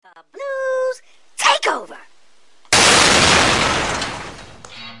Takeover.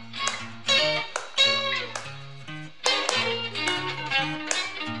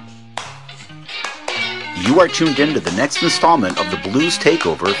 You are tuned in to the next installment of the Blues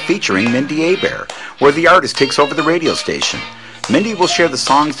Takeover featuring Mindy Hebert, where the artist takes over the radio station. Mindy will share the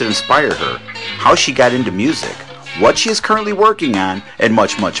songs that inspired her, how she got into music, what she is currently working on, and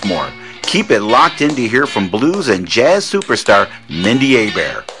much, much more. Keep it locked in to hear from blues and jazz superstar Mindy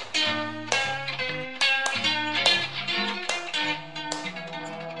Hebert.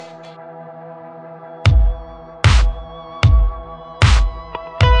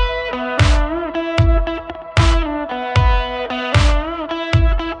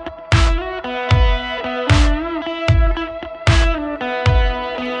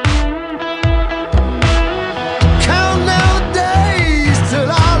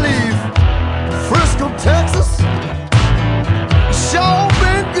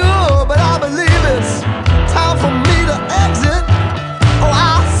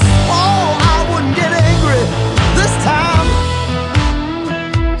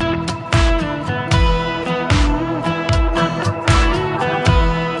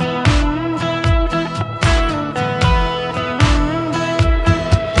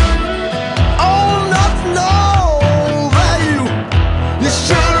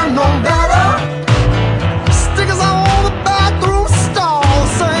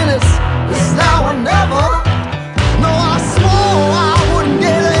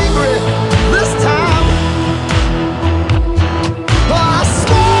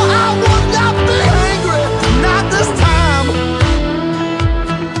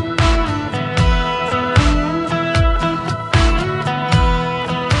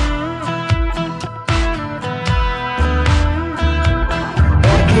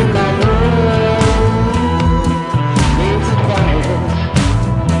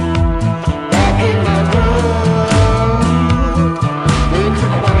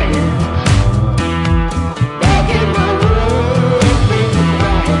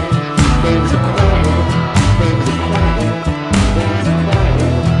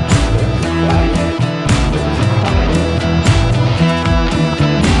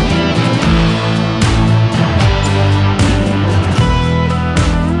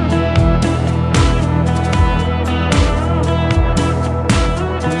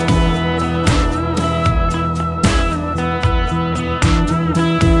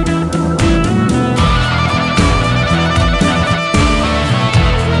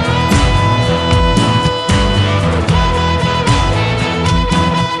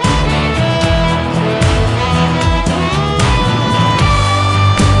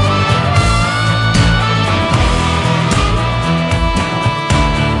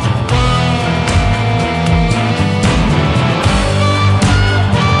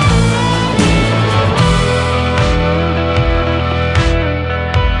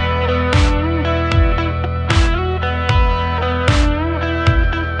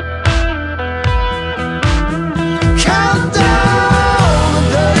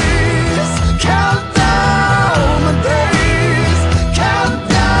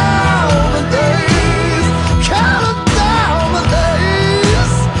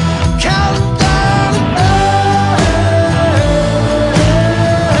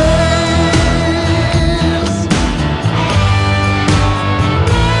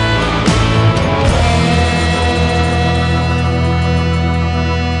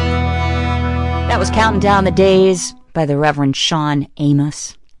 Counting Down the Days by the Reverend Sean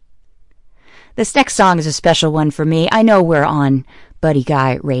Amos. This next song is a special one for me. I know we're on Buddy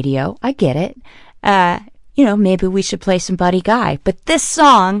Guy radio. I get it. Maybe we should play some Buddy Guy. But this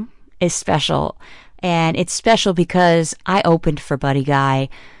song is special. And it's special because I opened for Buddy Guy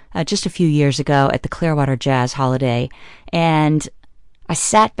just a few years ago at the Clearwater Jazz Holiday. And I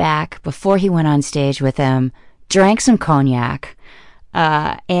sat back before he went on stage with him, drank some cognac,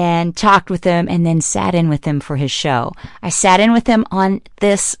 and talked with him, and then sat in with him for his show. I sat in with him on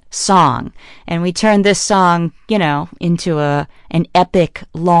this song, and we turned this song, into an epic,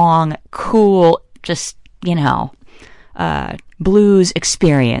 long, cool, just, blues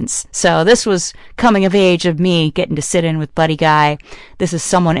experience. So this was coming of age of me getting to sit in with Buddy Guy. This is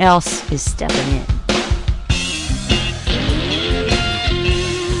Someone Else Is Stepping In.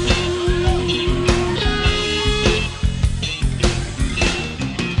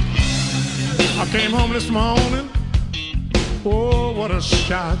 I came home this morning, oh, what a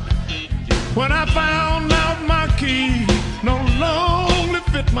shock, when I found out my key no longer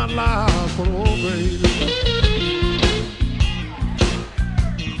fit my lock. Oh, baby,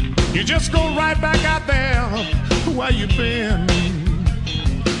 you just go right back out there where you been.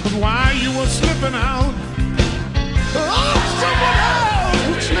 'Cause while you were slipping out, oh, someone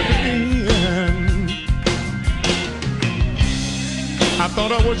else was slipping in. I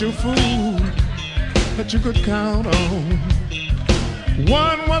thought I was your fool that you could count on.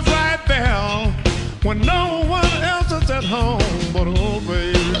 One was right there when no one else is at home. But oh,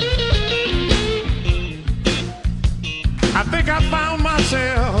 baby, I think I found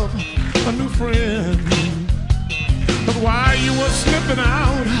myself a new friend. But while you were slipping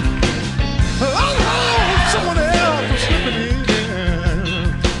out, oh, someone else was slipping in.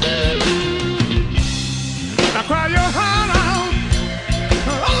 Now cry your heart out.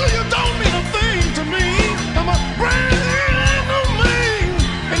 Oh, you don't mean a thing to me. I'm a brand new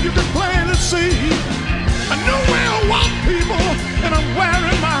man, and you can plainly see I know where I want people, and I'm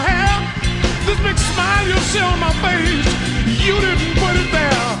wearing my hair. This big smile you see on my face, you didn't put it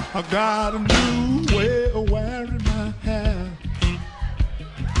there. I got a new way of wearing my hair.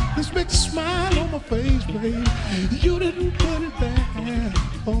 This big smile on my face, baby, you didn't put it there.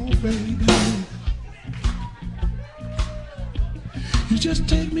 Oh, baby, you just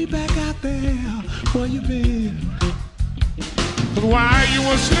take me back out there where you been. But while you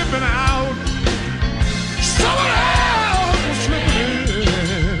were slipping out, someone else was slipping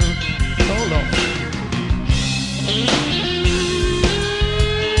in. Oh, Lord.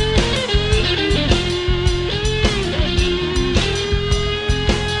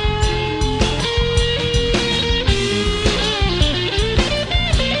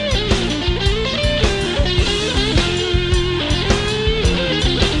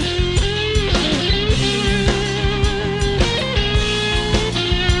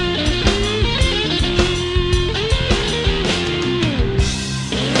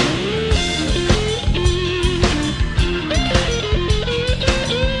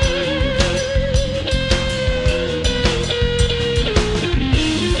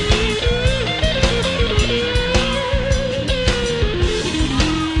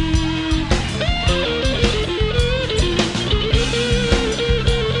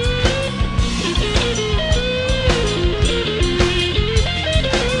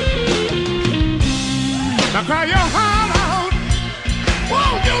 Cry your heart out.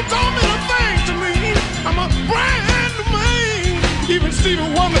 Whoa, you don't mean a thing to me. I'm a brand new man. Even Stevie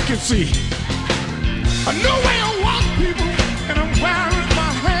Wonder can see a new way I want people, and I'm wearing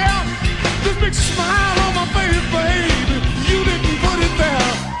my hair. This big smile on my face, baby, you didn't put it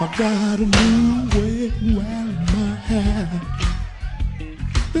there. I got a new way of wearing my hair.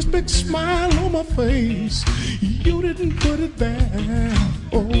 This big smile on my face, you didn't put it there.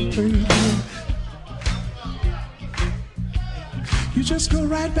 Oh, baby, you just go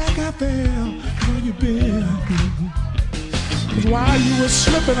right back out there where you been. Cause while you were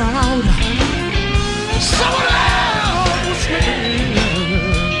slipping out, someone else was slipping in.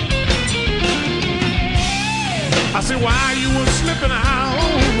 I said while you were slipping out,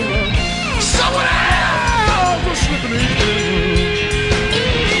 someone else was slipping in.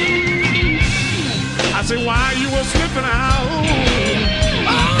 I said while you were slipping out,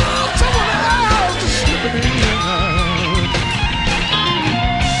 oh, someone else was slipping in.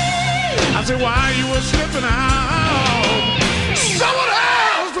 I said, while you were slipping out, someone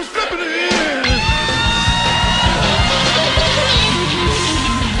else was slipping in.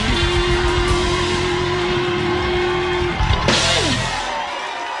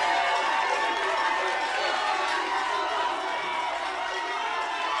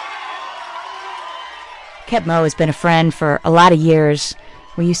 Keb' Mo' has been a friend for a lot of years.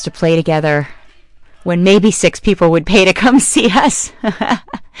 We used to play together when maybe 6 people would pay to come see us.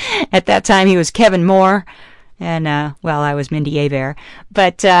 At that time, he was Kevin Moore, and, well, I was Mindy Abair.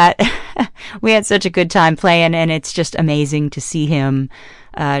 But we had such a good time playing, and it's just amazing to see him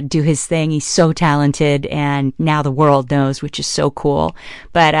do his thing. He's so talented, and now the world knows, which is so cool.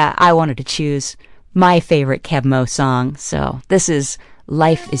 But I wanted to choose my favorite Keb' Mo' song, so this is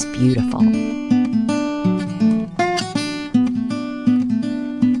Life is Beautiful.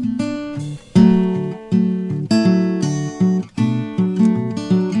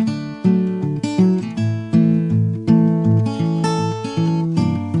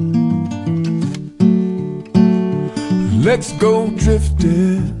 Let's go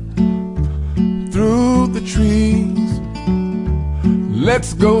drifting through the trees.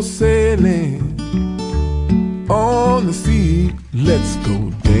 Let's go sailing on the sea. Let's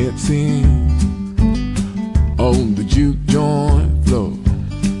go dancing on the juke joint floor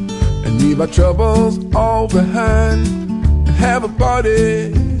and leave our troubles all behind and have a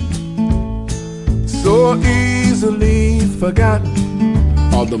party so easily forgotten.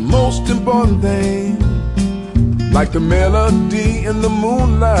 All the most important thing like the melody in the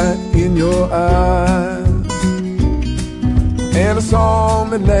moonlight in your eyes, and a song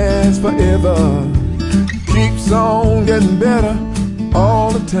that lasts forever, keeps on getting better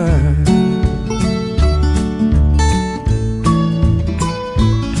all the time.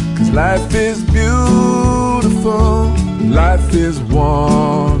 'Cause life is beautiful, life is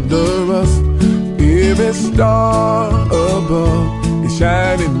wondrous, every star above is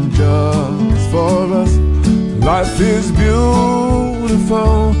shining just for us. Life is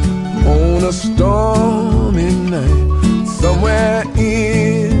beautiful on a stormy night. Somewhere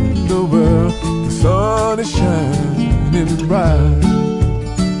in the world, the sun is shining bright.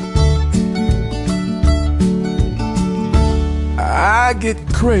 I get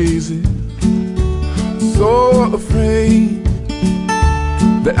crazy, so afraid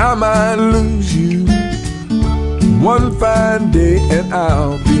that I might lose you one fine day and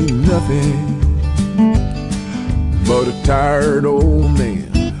I'll be nothing but a tired old man.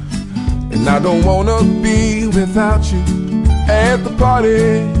 And I don't wanna be without you at the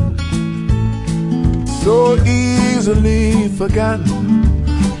party, so easily forgotten.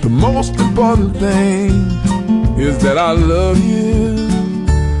 The most important thing is that I love you,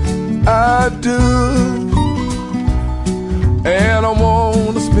 I do. And I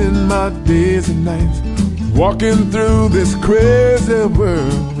wanna spend my days and nights walking through this crazy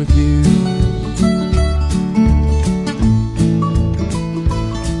world with you.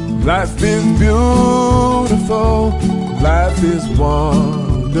 Life is beautiful, life is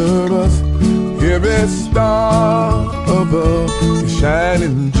wondrous, every star above is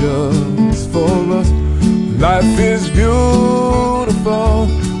shining just for us. Life is beautiful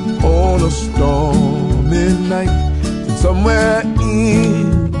on a stormy night, and somewhere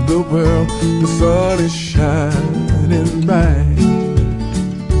in the world the sun is shining bright.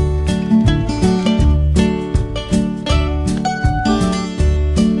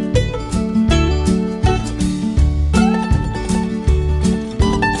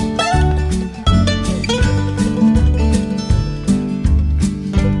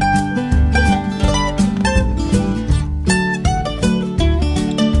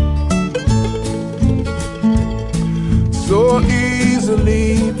 So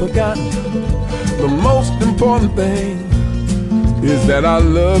easily forgotten. The most important thing is that I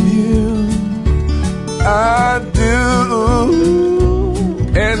love you, I do.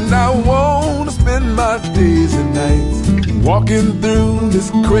 And I want to spend my days and nights walking through this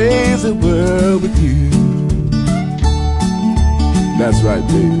crazy world with you. That's right,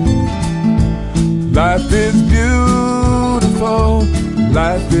 baby. Life is beautiful,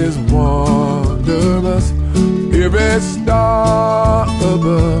 life is wondrous, every star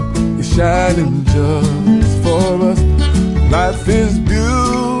above is shining just for us. Life is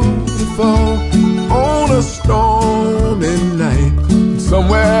beautiful on a stormy night.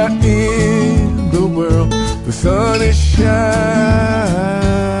 Somewhere in the world the sun is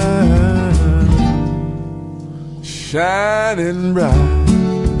shining bright.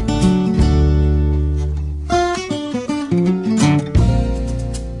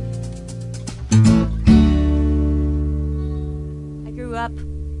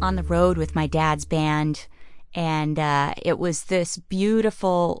 On the road with my dad's band, and it was this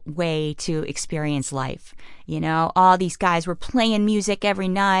beautiful way to experience life. You know, all these guys were playing music every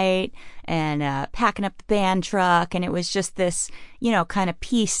night and packing up the band truck, and it was just this, you know, kind of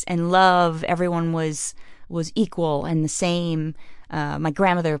peace and love. Everyone was equal and the same. My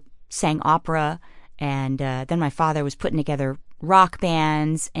grandmother sang opera, and then my father was putting together rock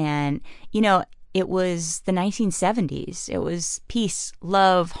bands, and, you know, it was the 1970s. It was peace,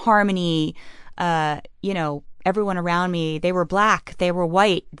 love, harmony. You know, everyone around me, they were black, they were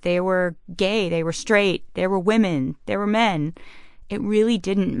white, they were gay, they were straight, they were women, they were men. It really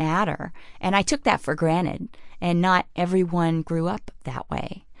didn't matter. And I took that for granted. And not everyone grew up that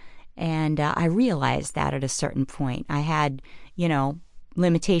way. And I realized that at a certain point. I had, you know,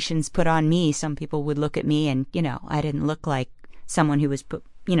 limitations put on me. Some people would look at me and, you know, I didn't look like someone who was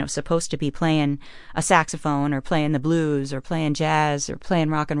supposed to be playing a saxophone or playing the blues or playing jazz or playing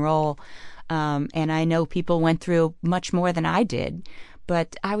rock and roll. And I know people went through much more than I did,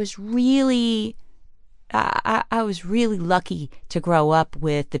 but I was really lucky to grow up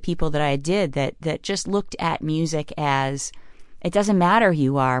with the people that I did that just looked at music as, it doesn't matter who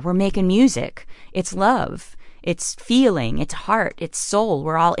you are, we're making music. It's love. It's feeling. It's heart. It's soul.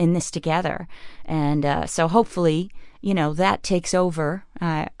 We're all in this together. And so hopefully, you know, that takes over.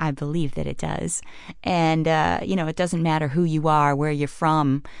 I believe that it does. And, you know, it doesn't matter who you are, where you're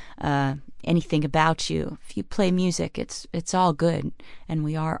from, anything about you. If you play music, it's all good. And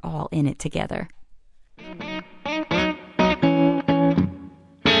we are all in it together.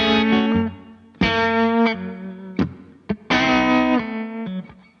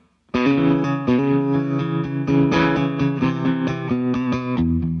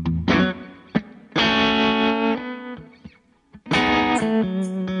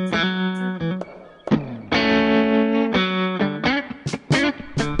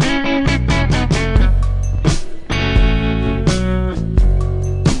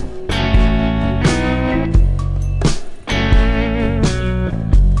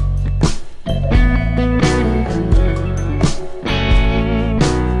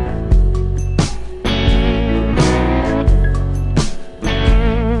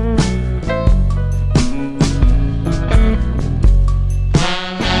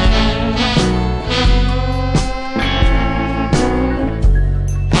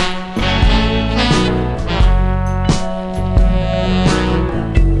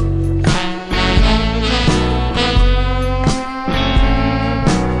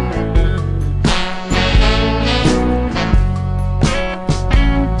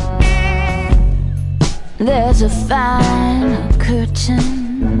 There's a final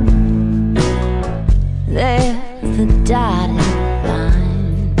curtain, there's the dotted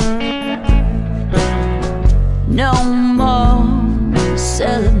line. No more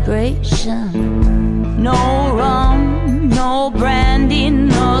celebration, no rum, no brandy,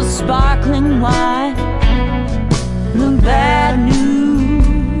 no sparkling wine. The bad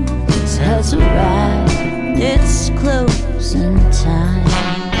news has arrived, it's closing time.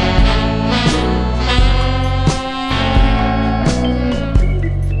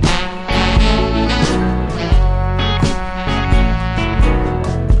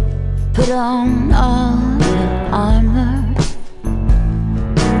 Put on all your armor,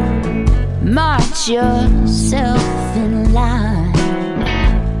 march yourself in line,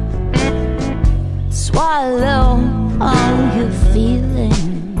 swallow all your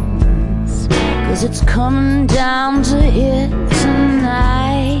feelings, 'cause it's coming down to it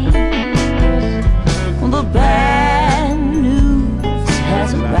tonight. The bad news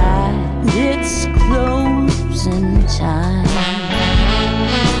has arrived, it's closing time.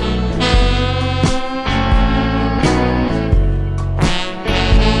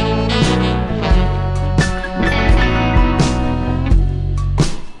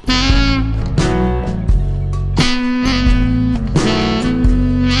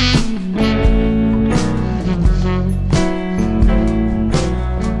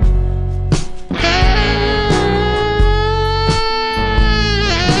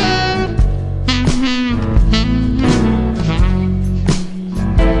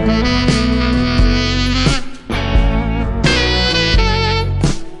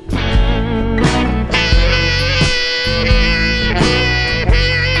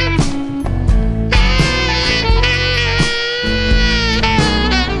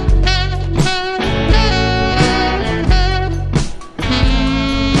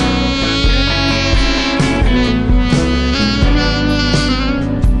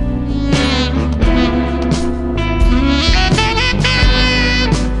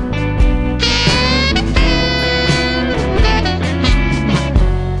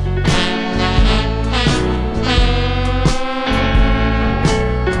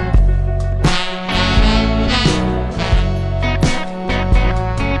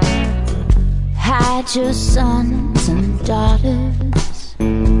 Your sons and daughters,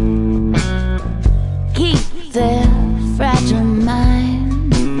 keep their fragile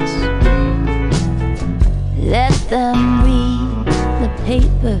minds, let them read the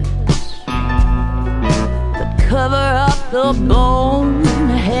papers, but cover up the bold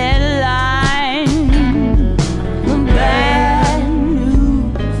headline. The bad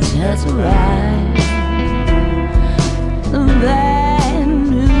news has arrived, the bad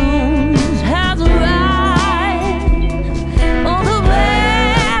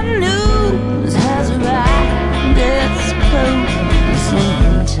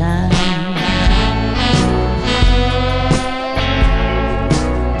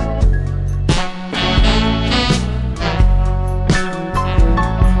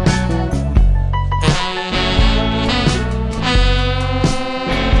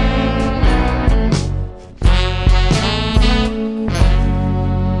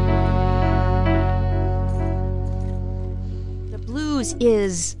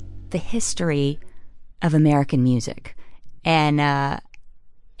is the history of American music, and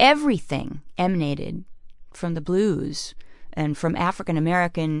everything emanated from the blues and from African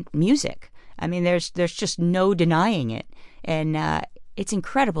American music. I mean, there's just no denying it, and it's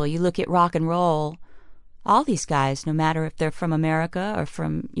incredible. You look at rock and roll, all these guys, no matter if they're from America or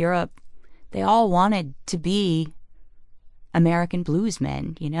from Europe, they all wanted to be American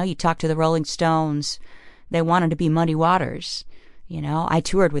bluesmen. You know, you talk to the Rolling Stones, they wanted to be Muddy Waters. You know, I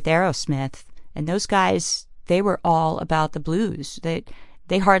toured with Aerosmith, and those guys, they were all about the blues.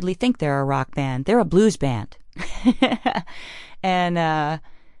 They hardly think they're a rock band. They're a blues band. And,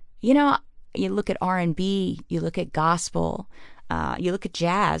 you know, you look at R&B, you look at gospel, you look at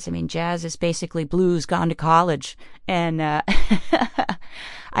jazz. I mean, jazz is basically blues gone to college. And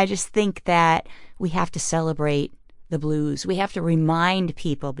I just think that we have to celebrate the blues. We have to remind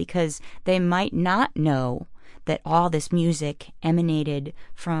people, because they might not know that all this music emanated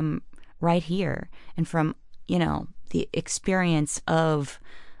from right here and from, you know, the experience of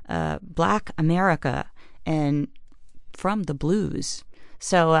Black America and from the blues.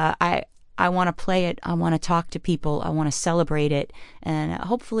 So I want to play it. I want to talk to people. I want to celebrate it. And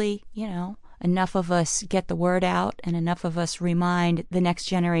hopefully, you know, enough of us get the word out and enough of us remind the next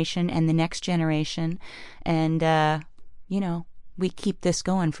generation and the next generation. And, you know, we keep this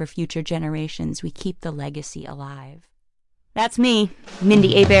going for future generations. We keep the legacy alive. That's me,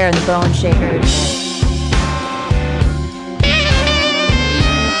 Mindy Abair and the Bone Shakers.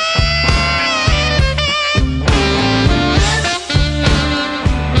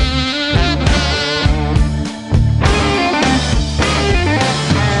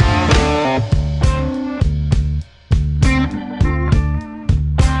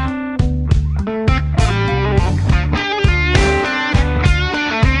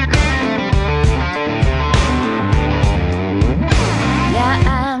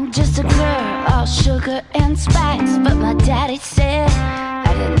 Sugar and spice, but my daddy said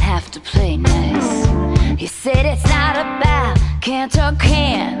I didn't have to play nice. He said it's not about can't or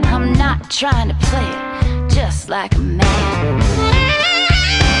can. I'm not trying to play it just like a man.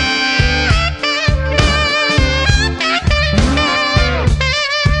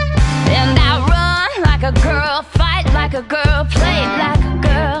 And I run like a girl, fight like a girl, play like a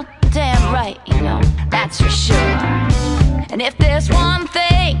girl. Damn right, you know, that's for sure. And if there's one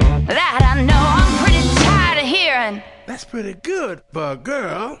thing that I know, I'm pretty tired of hearing, that's pretty good for a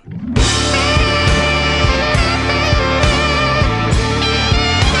girl.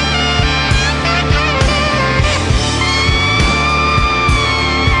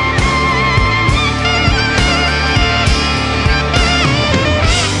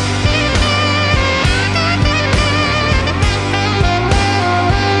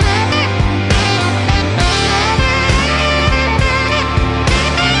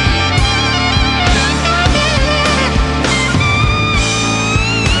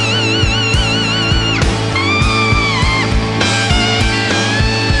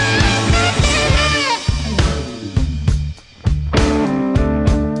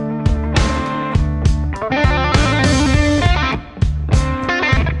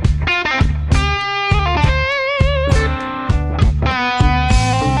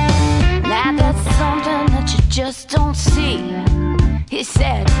 Don't see, he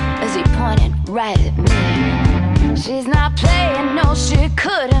said as he pointed right at me. She's not playing, no, she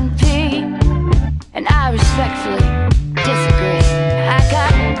couldn't be. And I respectfully disagree. I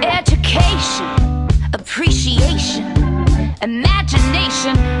got education, appreciation,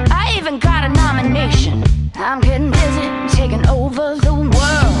 imagination. I even got a nomination. I'm getting busy taking over the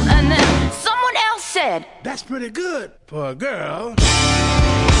world. And then someone else said, that's pretty good for a girl.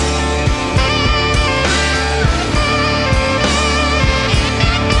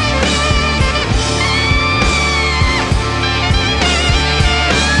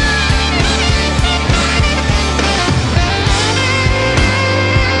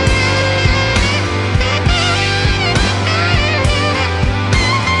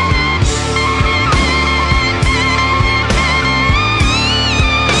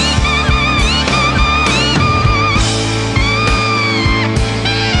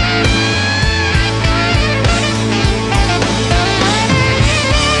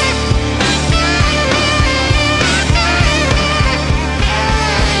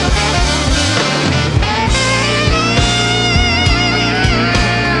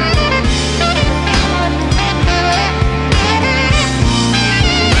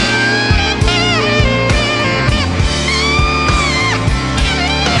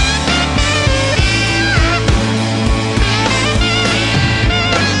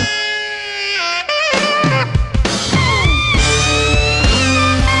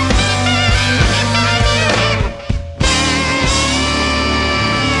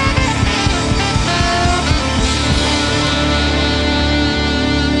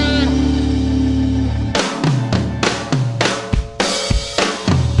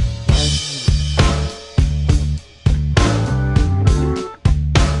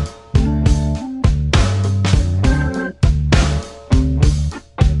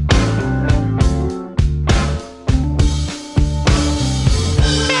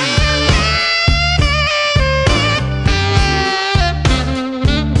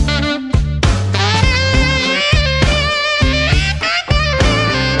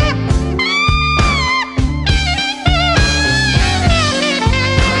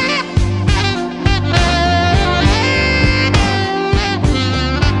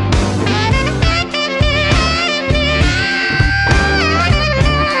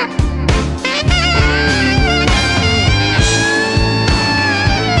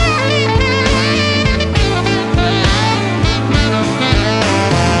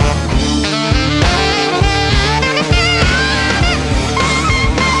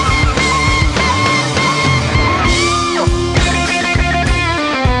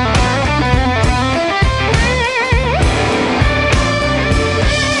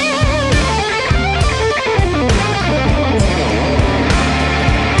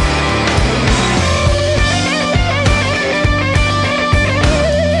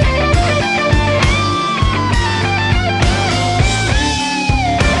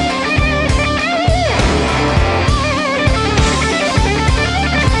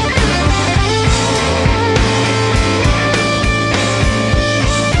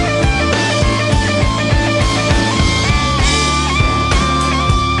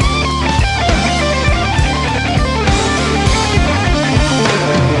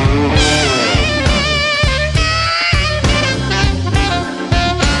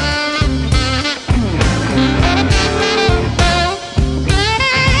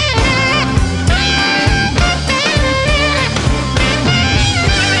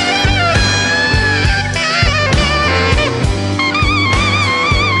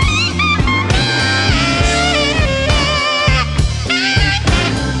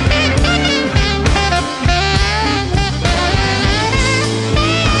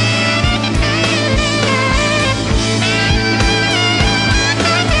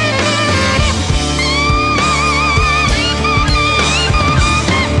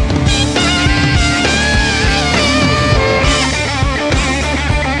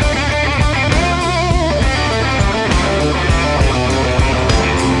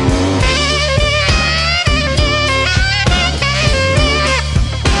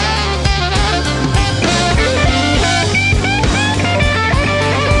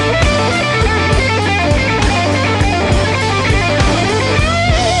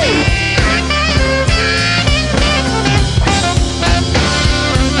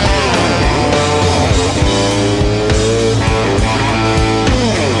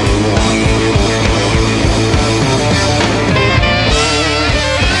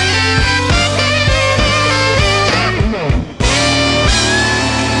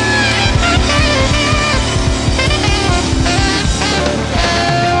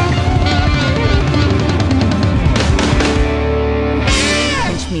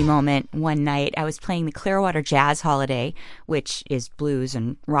 one night. I was playing the Clearwater Jazz Holiday, which is blues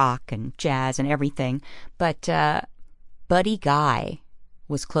and rock and jazz and everything. But Buddy Guy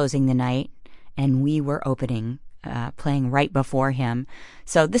was closing the night, and we were opening, playing right before him.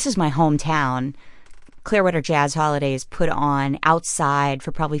 So this is my hometown. Clearwater Jazz Holiday is put on outside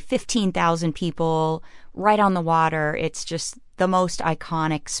for probably 15,000 people, right on the water. It's just the most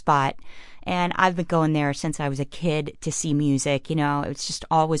iconic spot. And I've been going there since I was a kid to see music. You know, it's just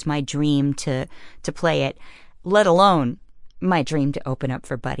always my dream to play it, let alone my dream to open up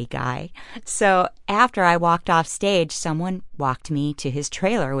for Buddy Guy. So after I walked off stage, someone walked me to his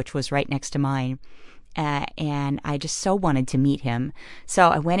trailer, which was right next to mine. And I just so wanted to meet him. So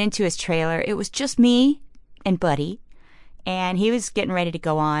I went into his trailer. It was just me and Buddy. And he was getting ready to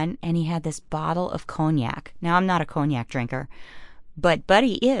go on, and he had this bottle of cognac. Now, I'm not a cognac drinker, but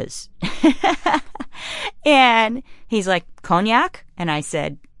Buddy is. And he's like, "Cognac?" And I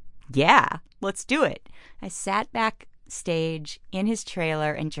said, "Yeah, let's do it." I sat backstage in his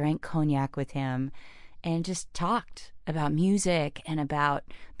trailer and drank cognac with him and just talked about music and about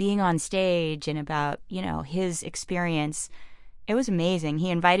being on stage and about, you know, his experience. It was amazing.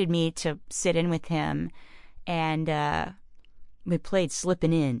 He invited me to sit in with him, and we played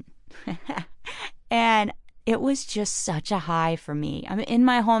Slippin' In. And it was just such a high for me. I'm in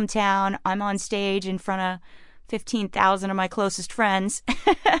my hometown. I'm on stage in front of 15,000 of my closest friends.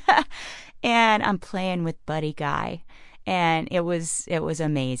 And I'm playing with Buddy Guy. And it was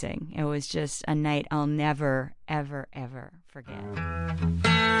amazing. It was just a night I'll never, ever, ever forget.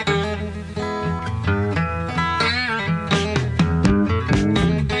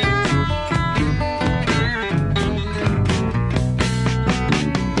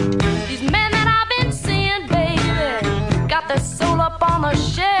 These men that I've been seeing, baby, got their soul up on the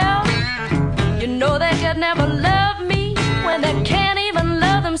shelf. You know they could never love me when they can't even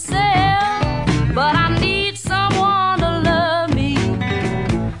love themselves. But I need someone to love me,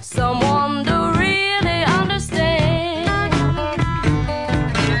 someone to really understand,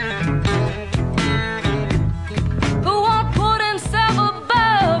 who won't put himself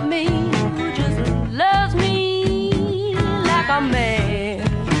above me, who just loves me like a man.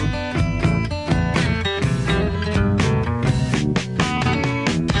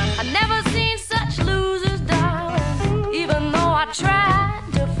 I never seen such losers, darling, even though I tried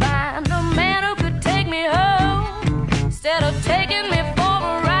to find a man who could take me home instead of taking me for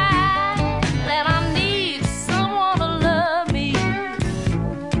a ride. And I need someone to love me.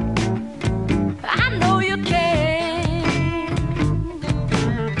 I know you can.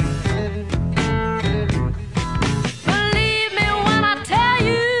 Believe me when I tell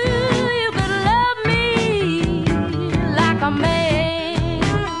you, you could love me like a man.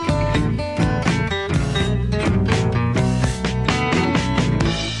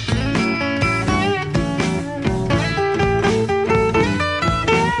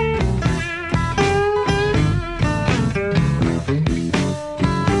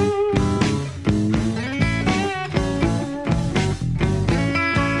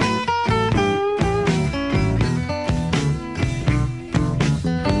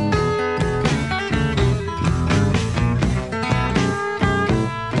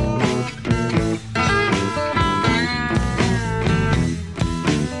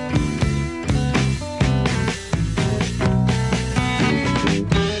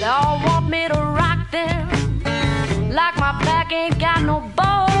 They all want me to rock them like my back ain't got no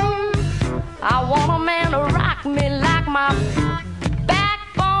bone. I want a man to rock me like my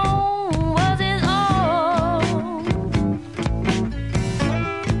backbone was his own.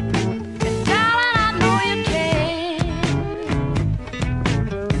 And darling, I know you can.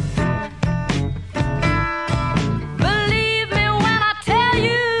 Believe me when I tell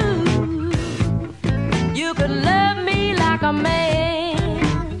you, you could love me like a man.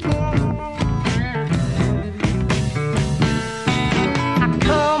 I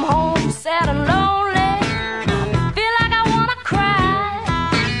come home sad and lonely, feel like I wanna cry.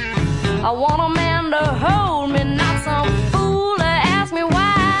 I want a man to hold me, not some fool to ask me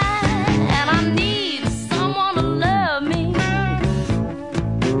why. And I need someone to love me.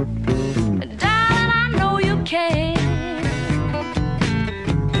 Darling, I know you can.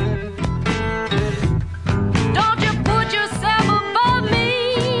 Don't you put yourself above me,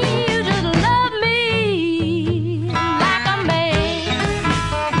 you just love me like a man.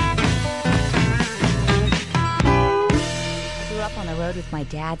 I grew up on the road with my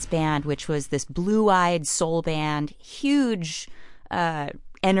dad's band, which was this blue-eyed soul band, huge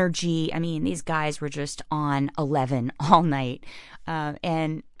energy. I mean, these guys were just on 11 all night.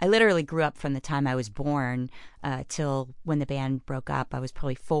 And I literally grew up from the time I was born till when the band broke up. I was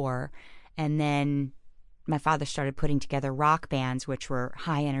probably 4. And then my father started putting together rock bands, which were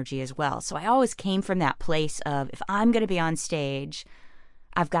high energy as well. So I always came from that place of, if I'm going to be on stage,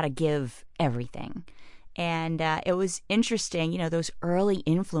 I've got to give everything. And it was interesting, those early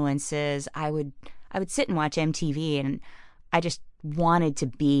influences. I would sit and watch MTV, and I just wanted to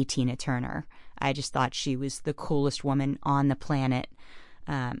be Tina Turner. I just thought she was the coolest woman on the planet.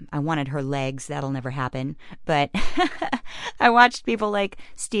 I wanted her legs. That'll never happen. But I watched people like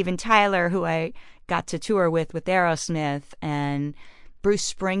Steven Tyler, who I got to tour with Aerosmith, and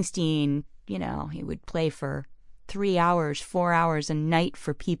Bruce Springsteen. He would play for 3 hours, 4 hours a night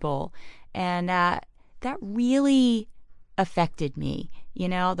for people. And that really affected me.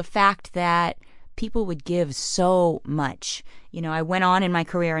 The fact that people would give so much. I went on in my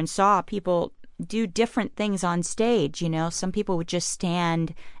career and saw people do different things on stage. Some people would just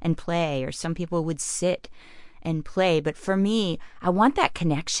stand and play, or some people would sit and play. But for me, I want that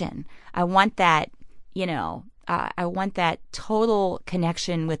connection. I want that, I want that total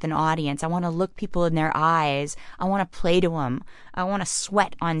connection with an audience. I want to look people in their eyes. I want to play to them. I want to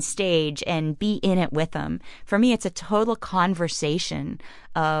sweat on stage and be in it with them. For me, it's a total conversation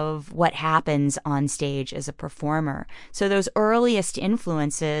of what happens on stage as a performer. So those earliest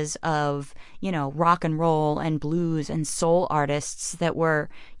influences of, rock and roll and blues and soul artists that were,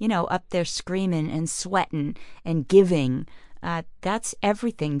 up there screaming and sweating and giving, that's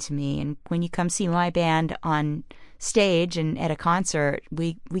everything to me. And when you come see my band on stage and at a concert,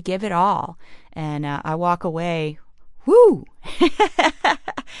 we give it all. And I walk away, whoo!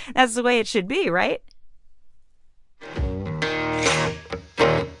 That's the way it should be, right?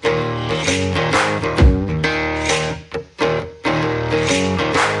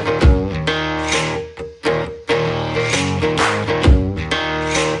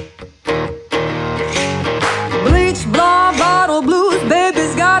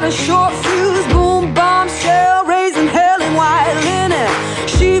 Short fuse, boom, bombshell, raising hell in white linen.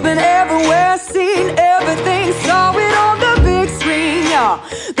 She been everywhere, seen everything, saw it on the big screen, y'all.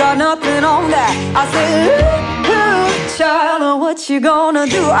 Got nothing on that. I said, ooh, child, what you gonna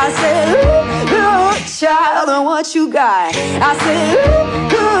do? I said, ooh, child, what you got? I said,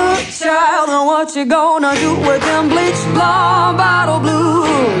 ooh, child, what you gonna do with them bleach blonde bottle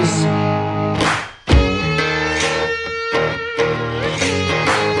blues?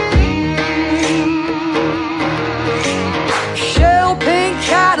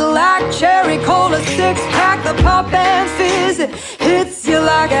 Cadillac, cherry cola, 6-pack, the pop and fizz, it hits you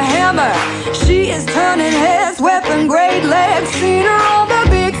like a hammer. She is turning heads, weapon grade legs, seen her on the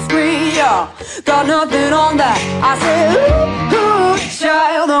big screen, y'all. Got nothing on that. I said, ooh,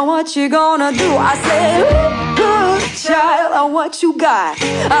 child, what you gonna do? I said, ooh, child, what you got?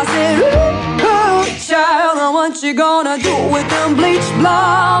 I said, ooh, child, what you gonna do with them bleach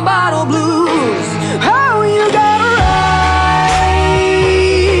blonde bottle blues? Oh, you gotta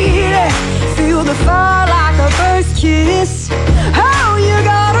feel the fire like a first kiss. Oh, you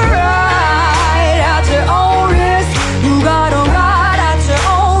gotta ride at your own risk. You gotta ride at your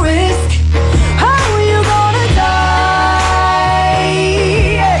own risk. Oh, you gonna die.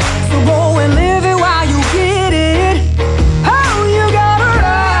 So go and live it while you get it. Oh, you gotta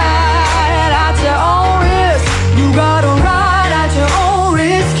ride at your own risk. You gotta ride at your own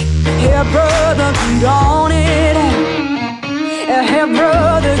risk. Here, brother, get on it. Here,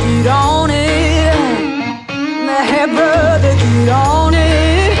 brother, get on it. Hey, brother, get on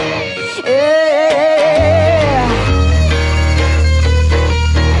it. Yeah.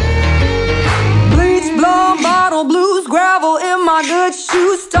 Bleach, blonde, bottle blues, gravel in my good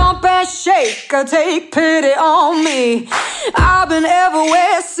shoes, stomp and shake, take pity on me. I've been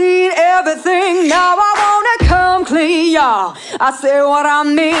everywhere, seen everything, now I wanna come clean, y'all. I say what I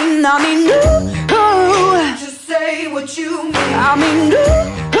mean, ooh, just say what you mean. I mean,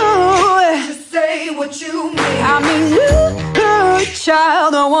 ooh, just say what you mean. I mean, ooh,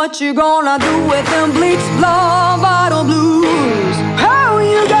 child, what you gonna do with them bleach blonde bottle blues? Oh,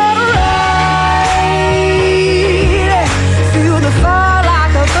 you gotta ride, feel the fire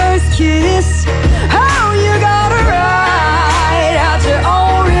like a first kiss. Oh, you gotta ride at your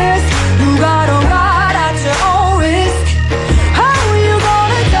own risk. You gotta ride at your own risk. Oh, you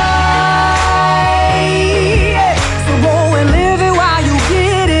gonna die. So go and live it while you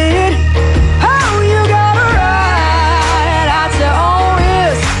get it. Oh, you gotta ride at your own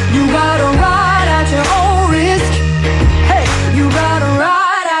risk. You gotta ride at your own risk. Hey, you gotta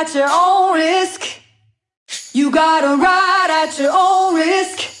ride at your own risk. You gotta ride at your own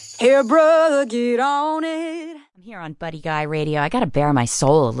risk. Here, brother, get on it. Here on Buddy Guy Radio, I got to bare my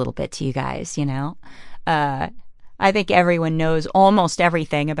soul a little bit to you guys, you know. I think everyone knows almost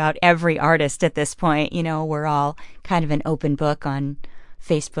everything about every artist at this point. You know, we're all kind of an open book on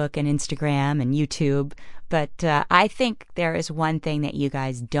Facebook and Instagram and YouTube. But I think there is one thing that you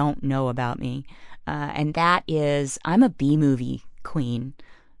guys don't know about me, and that is I'm a B-movie queen.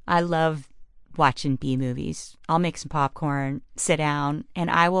 I love watching B-movies. I'll make some popcorn, sit down,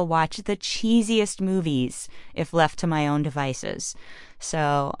 and I will watch the cheesiest movies if left to my own devices.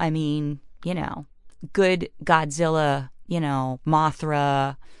 So, I mean, you know, good Godzilla, you know,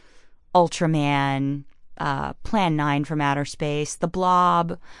 Mothra, Ultraman, Plan 9 from Outer Space, The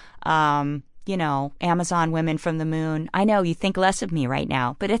Blob, you know, Amazon Women from the Moon. I know you think less of me right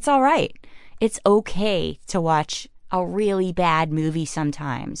now, but it's all right. It's okay to watch a really bad movie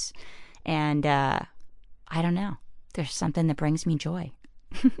sometimes. And I don't know. There's something that brings me joy.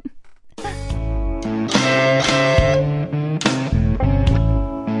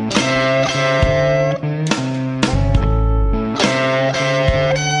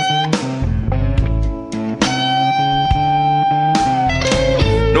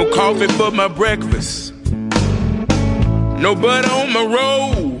 No coffee for my breakfast, no butter on my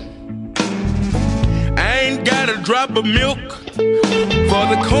roll. I ain't got a drop of milk for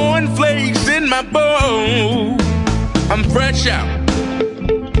the cornflakes in my bowl. I'm fresh out.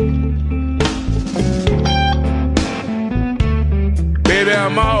 Baby,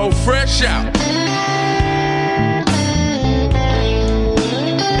 I'm all fresh out.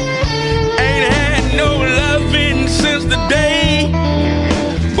 Ain't had no loving since the day,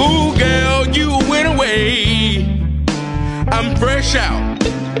 ooh, girl, you went away. I'm fresh out.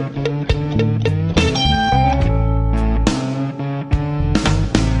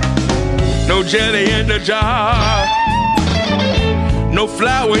 No jelly in the jar, no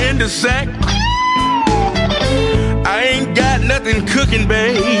flour in the sack. I ain't got nothing cooking,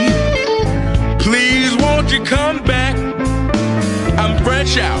 babe. Please won't you come back? I'm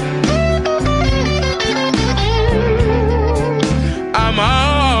fresh out. I'm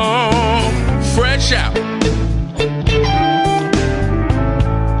all fresh out.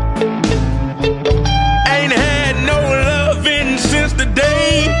 Ain't had no loving since the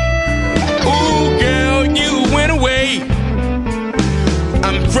day, ooh, girl, you went away.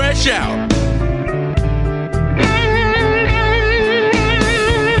 I'm fresh out.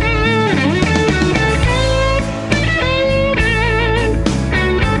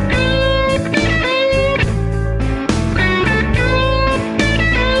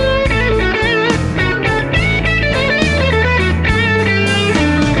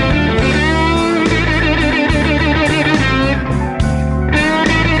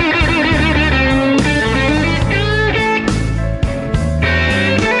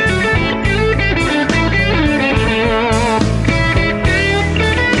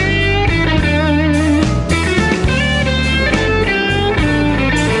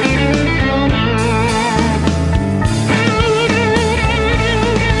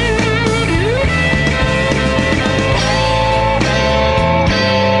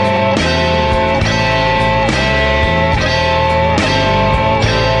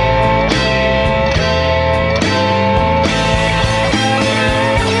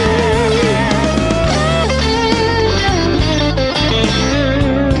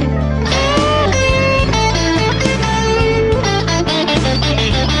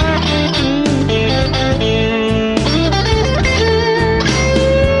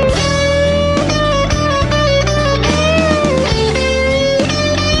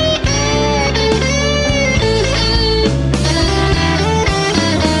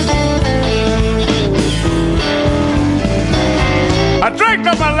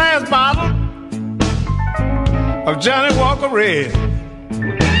 Johnny Walker Red.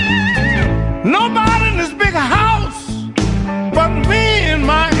 Nobody in this big house but me in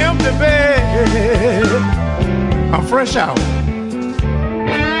my empty bed. I'm fresh out.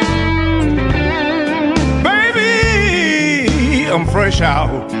 Baby, I'm fresh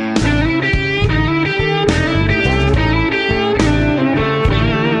out.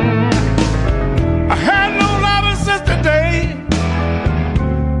 I had no loving since the day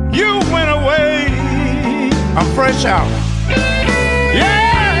you went away. I'm fresh out.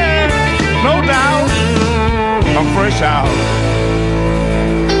 Yeah, no doubt. I'm fresh out.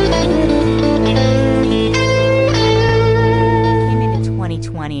 Came into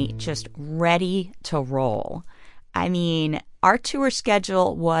 2020 just ready to roll. I mean, our tour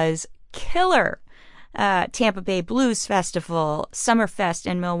schedule was killer. Tampa Bay Blues Festival, Summerfest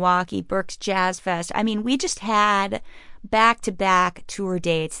in Milwaukee, Berks Jazz Fest. I mean, we just had back-to-back tour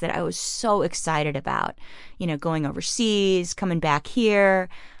dates that I was so excited about, going overseas, coming back here.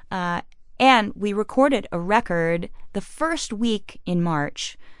 And we recorded a record the first week in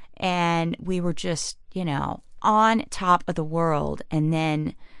March, and we were just, on top of the world. And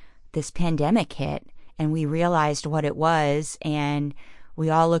then this pandemic hit, and we realized what it was, and we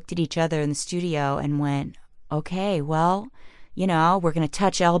all looked at each other in the studio and went, okay, well, we're going to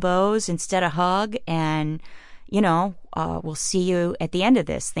touch elbows instead of hug, and, we'll see you at the end of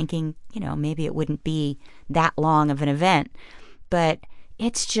this, thinking, maybe it wouldn't be that long of an event. But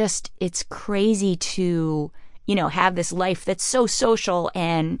it's crazy to, have this life that's so social,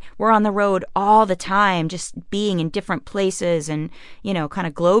 and we're on the road all the time, just being in different places and, kind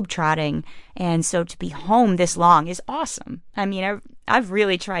of globe-trotting. And so to be home this long is awesome. I mean, I've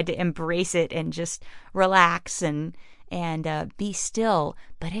really tried to embrace it and just relax and be still,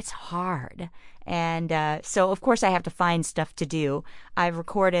 but it's hard. And so, of course, I have to find stuff to do. I've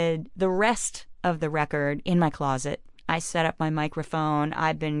recorded the rest of the record in my closet. I set up my microphone.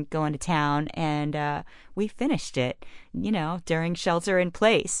 I've been going to town, and we finished it, during shelter in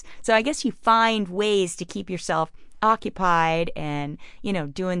place. So I guess you find ways to keep yourself occupied and,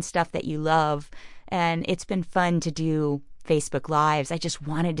 doing stuff that you love. And it's been fun to do Facebook Lives. I just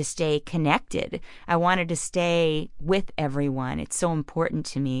wanted to stay connected. I wanted to stay with everyone. It's so important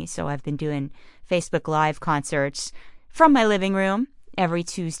to me. So I've been doing Facebook Live concerts from my living room every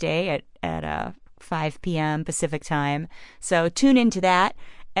Tuesday at 5 p.m. Pacific time. So tune into that,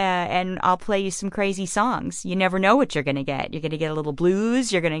 and I'll play you some crazy songs. You never know what you're going to get. You're going to get a little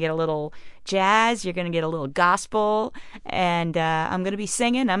blues. You're going to get a little jazz. You're going to get a little gospel. And I'm going to be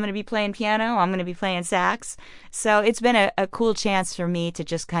singing. I'm going to be playing piano. I'm going to be playing sax. So it's been a cool chance for me to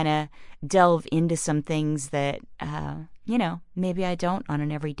just kind of delve into some things that, maybe I don't on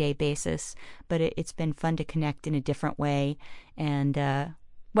an everyday basis. But it's been fun to connect in a different way. And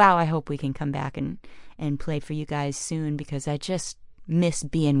wow, I hope we can come back and play for you guys soon, because I just miss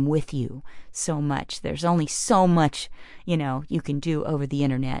being with you so much. There's only so much, you can do over the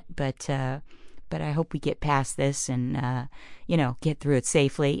internet, but I hope we get past this and, get through it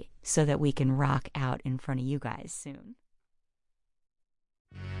safely so that we can rock out in front of you guys soon.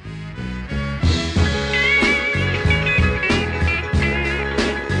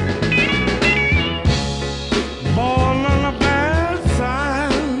 Born on a bad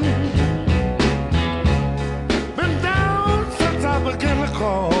side, been down since I began to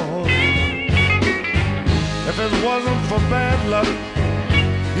crawl. If it wasn't for bad luck,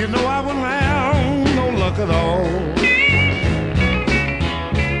 I wouldn't have no luck at all.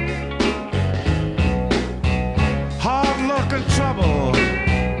 Hard luck and trouble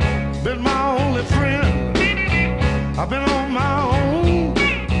been my only friend. I've been on my own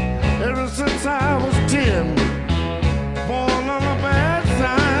ever since I was 10. Born on a bad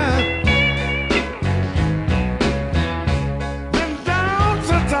side, been down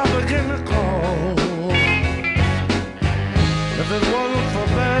since I began to crawl. If it wasn't for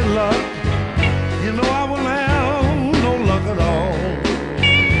bad luck, I wouldn't have no luck at all.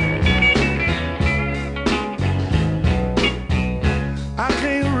 I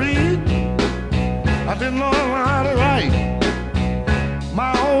can't read, I didn't know how to write.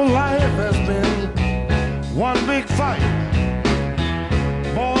 My whole life has been one big fight.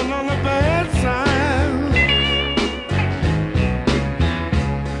 Born on the bad side,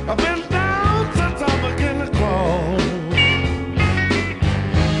 I've been down since I began to crawl.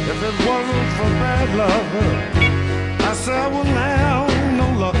 If it wasn't for bad luck, I said I wouldn't have no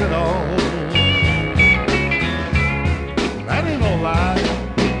luck at all. That ain't no lie.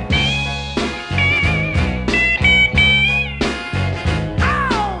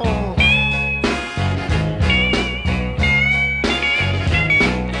 Ow!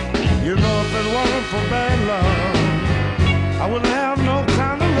 If it wasn't for bad luck, I wouldn't have no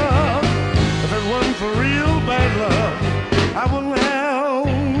kind of love. If it wasn't for real bad luck, I wouldn't have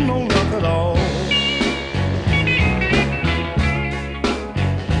no luck at all.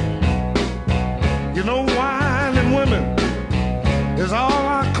 Wine and women is all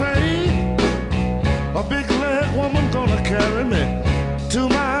I crave. A big leg woman gonna carry me to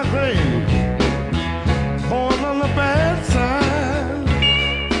my grave. Born on the bad side,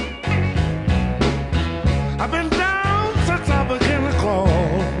 I've been down since I began to crawl.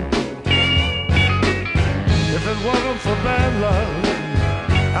 If it wasn't for bad luck,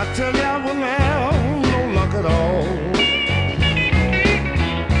 I tell you I wouldn't have no luck at all.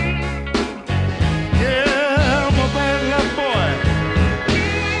 Yeah, I'm a bad luck boy.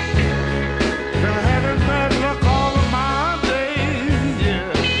 Been having bad luck all of my days.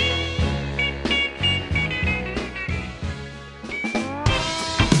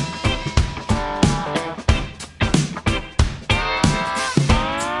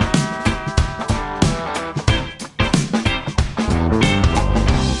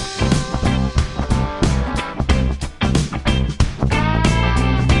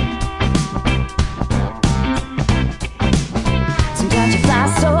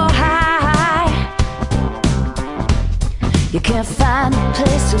 can't find a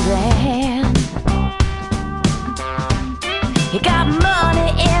place to land. You got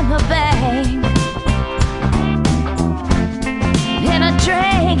money in the bank and a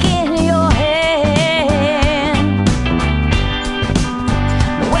drink in your hand.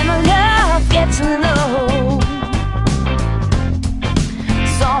 But when the love gets low,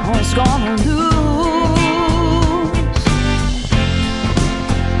 someone's gonna lose.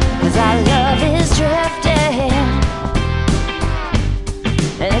 'Cause our love is drifting,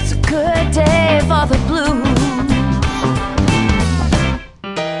 and it's a good day for the blues.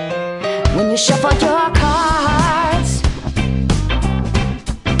 When you shuffle your cards,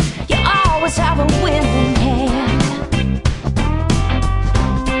 you always have a winning hand.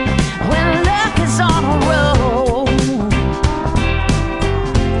 When luck is on a roll,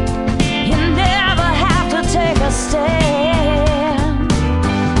 you never have to take a stand.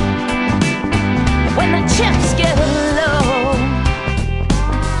 When the chips get low,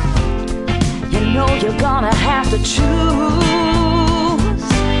 you know you're gonna have to choose.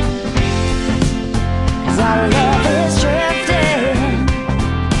 Our love is drifting,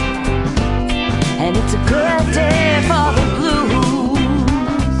 and it's a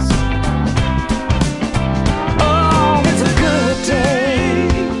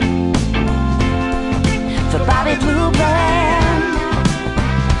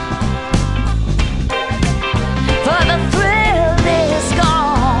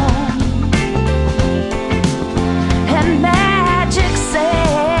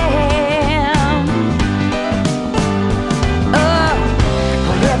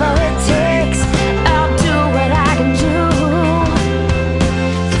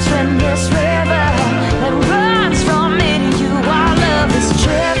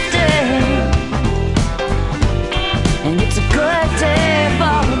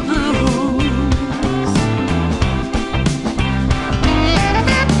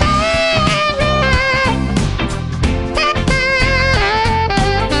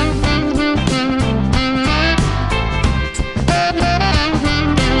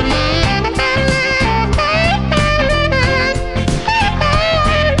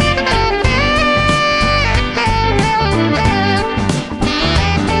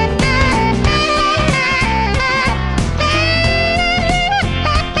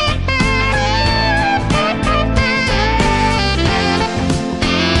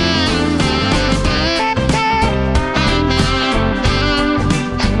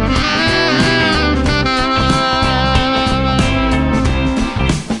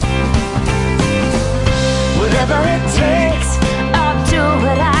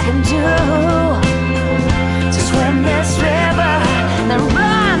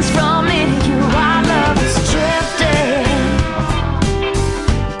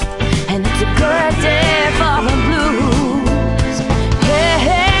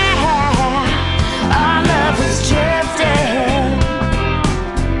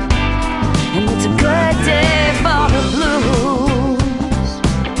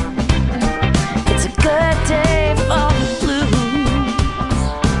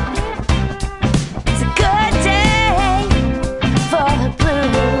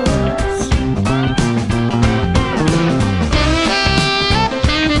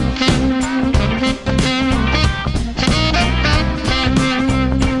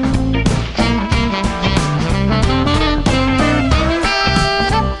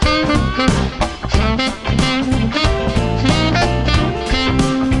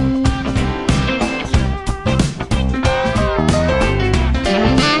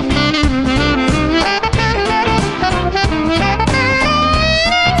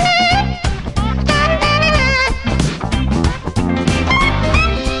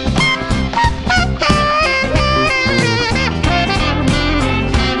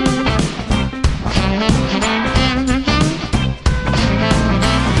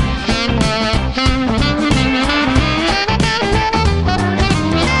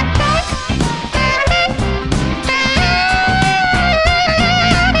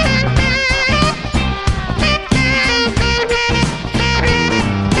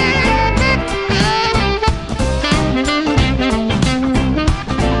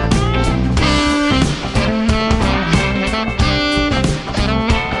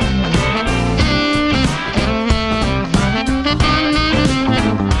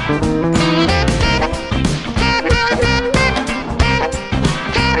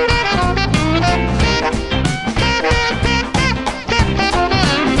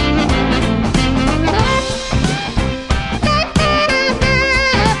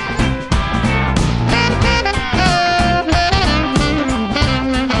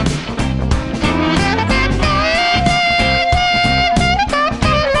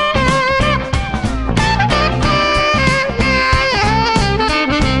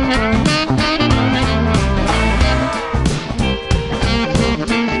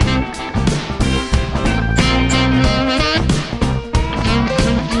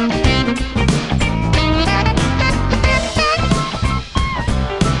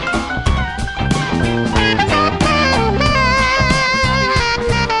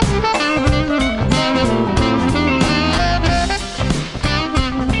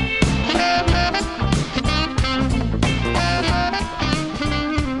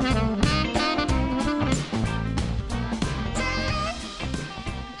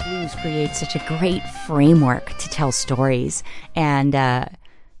blues creates such a great framework to tell stories. And,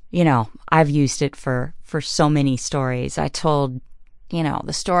 I've used it for so many stories. I told,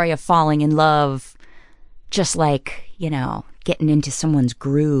 the story of falling in love, just like, getting into someone's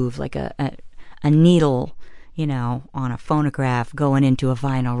groove, like a needle, on a phonograph going into a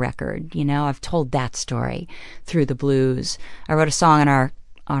vinyl record. I've told that story through the blues. I wrote a song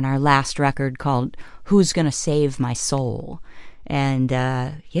on our last record called Who's Gonna Save My Soul? And,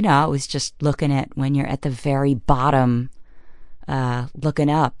 it was just looking at when you're at the very bottom, looking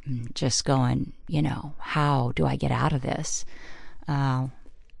up, just going, how do I get out of this?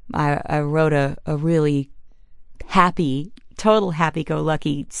 I wrote a really happy, total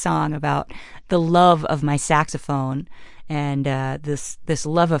happy-go-lucky song about the love of my saxophone and this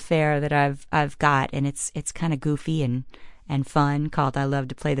love affair that I've got, and it's kind of goofy and fun, called I Love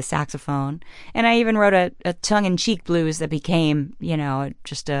to Play the Saxophone. And I even wrote a tongue-in-cheek blues that became,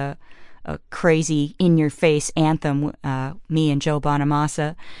 just a crazy in-your-face anthem. Me and Joe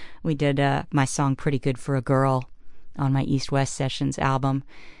Bonamassa, we did my song Pretty Good for a Girl on my East West Sessions album.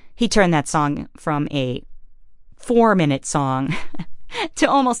 He turned that song from a 4-minute song to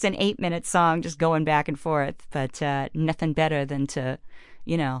almost an 8-minute song, just going back and forth. But nothing better than to,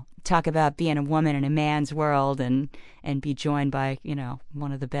 talk about being a woman in a man's world and be joined by,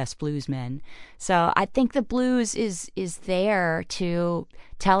 one of the best blues men. So I think the blues is there to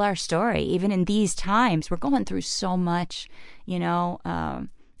tell our story. Even in these times, we're going through so much, and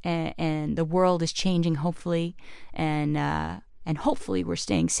the world is changing, hopefully, and hopefully we're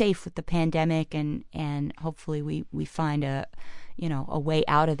staying safe with the pandemic, and hopefully we find a way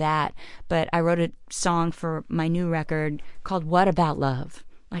out of that. But I wrote a song for my new record called What About Love?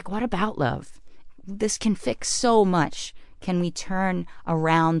 Like, what about love? This can fix so much. Can we turn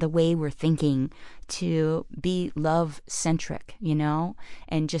around the way we're thinking to be love-centric,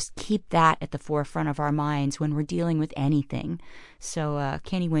 and just keep that at the forefront of our minds when we're dealing with anything? So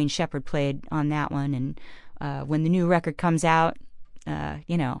Kenny Wayne Shepherd played on that one, and when the new record comes out,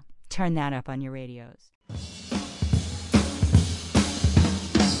 turn that up on your radios.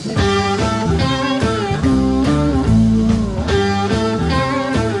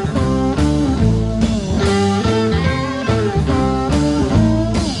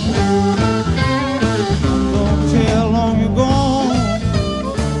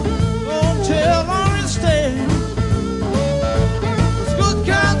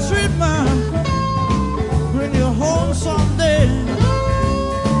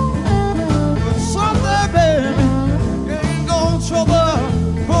 Someday, baby.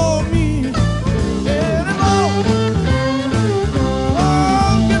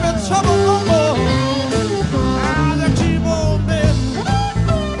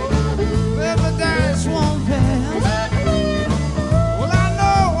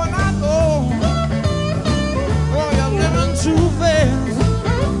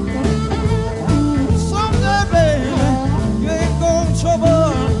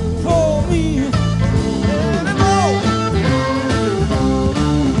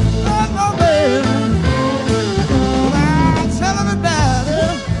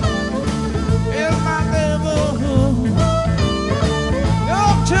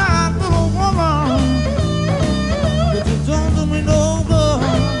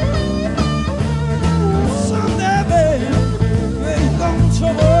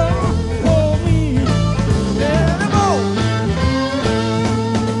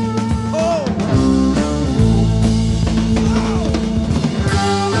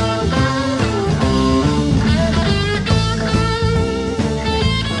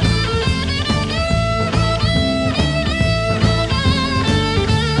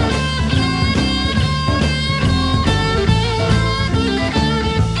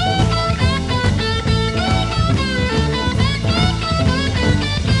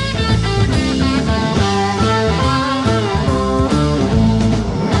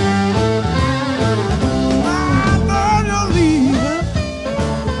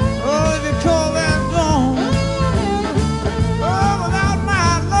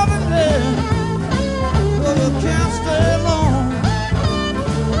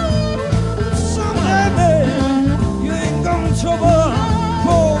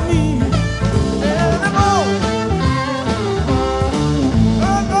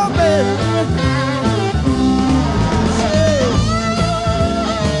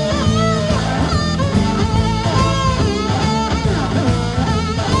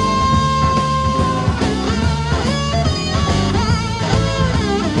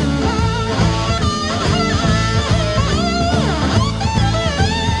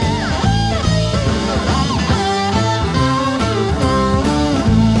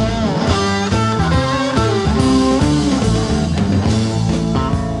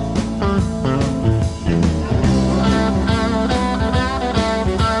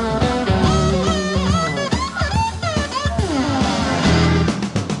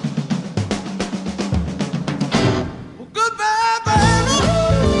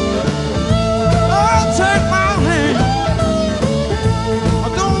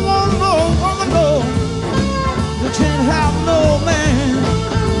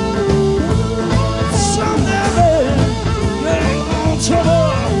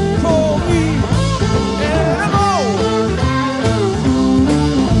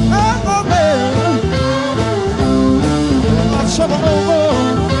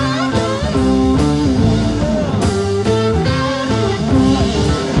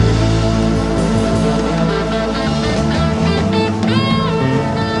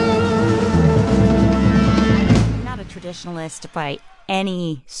 artist by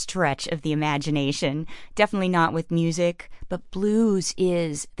any stretch of the imagination. Definitely not with music, but blues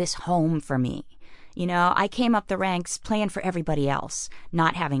is this home for me. You know, I came up the ranks playing for everybody else,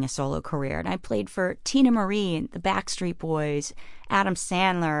 not having a solo career. And I played for Tina Marie and the Backstreet Boys, Adam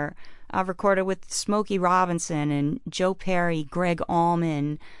Sandler. I've recorded with Smokey Robinson and Joe Perry, Greg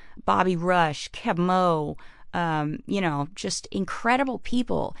Allman, Bobby Rush, Kev Moe, just incredible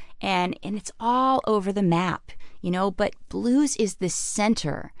people. And it's all over the map, but blues is the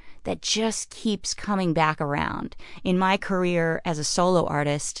center that just keeps coming back around. In my career as a solo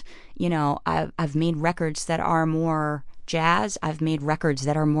artist, I've made records that are more jazz. I've made records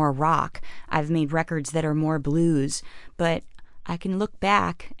that are more rock. I've made records that are more blues. But I can look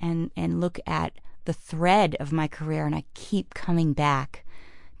back and look at the thread of my career, and I keep coming back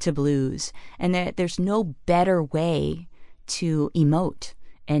to blues. And there's no better way to emote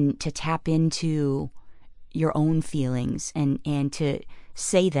and to tap into your own feelings and to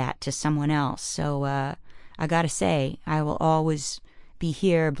say that to someone else. So I gotta say, I will always be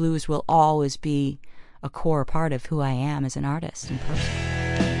here. Blues will always be a core part of who I am as an artist and person.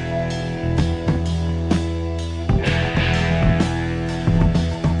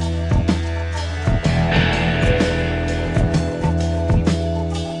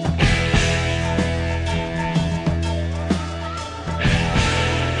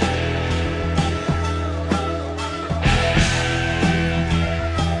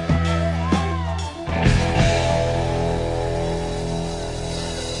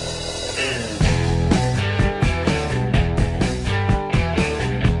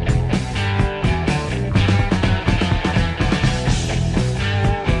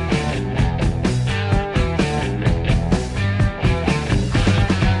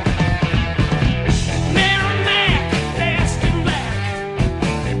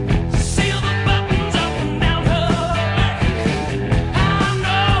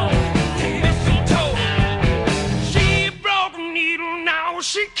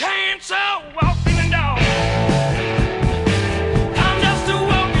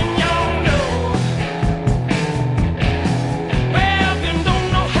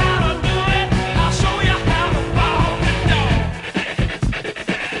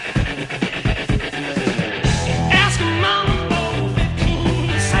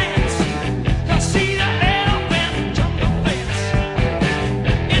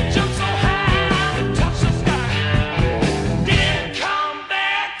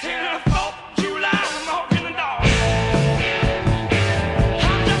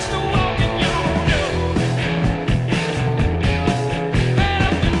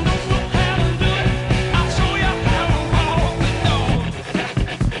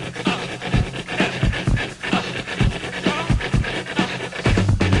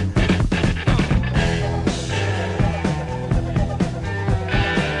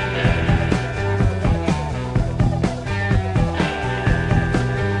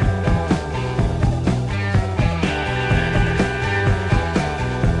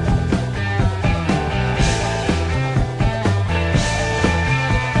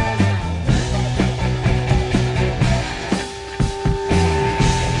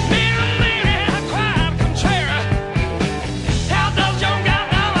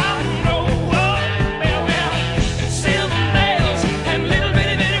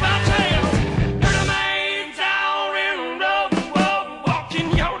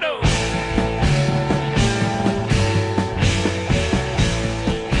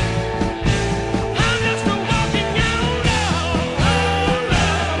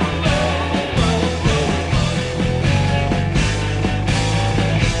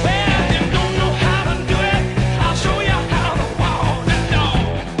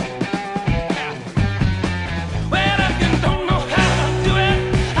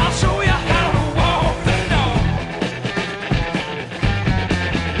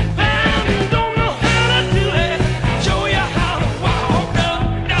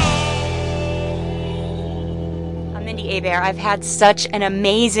 I've had such an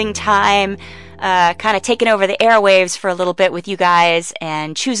amazing time kind of taking over the airwaves for a little bit with you guys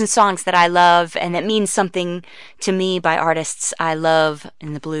and choosing songs that I love and that mean something to me by artists I love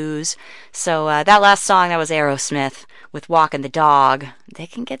in the blues. So that last song, that was Aerosmith with Walking the Dog. They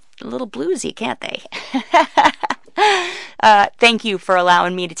can get a little bluesy, can't they? Thank you for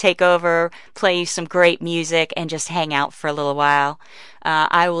allowing me to take over, play you some great music, and just hang out for a little while.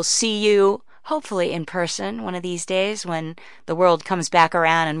 I will see you hopefully in person one of these days when the world comes back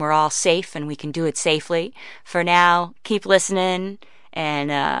around and we're all safe and we can do it safely. For now, keep listening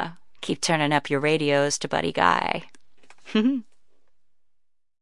and keep turning up your radios to Buddy Guy.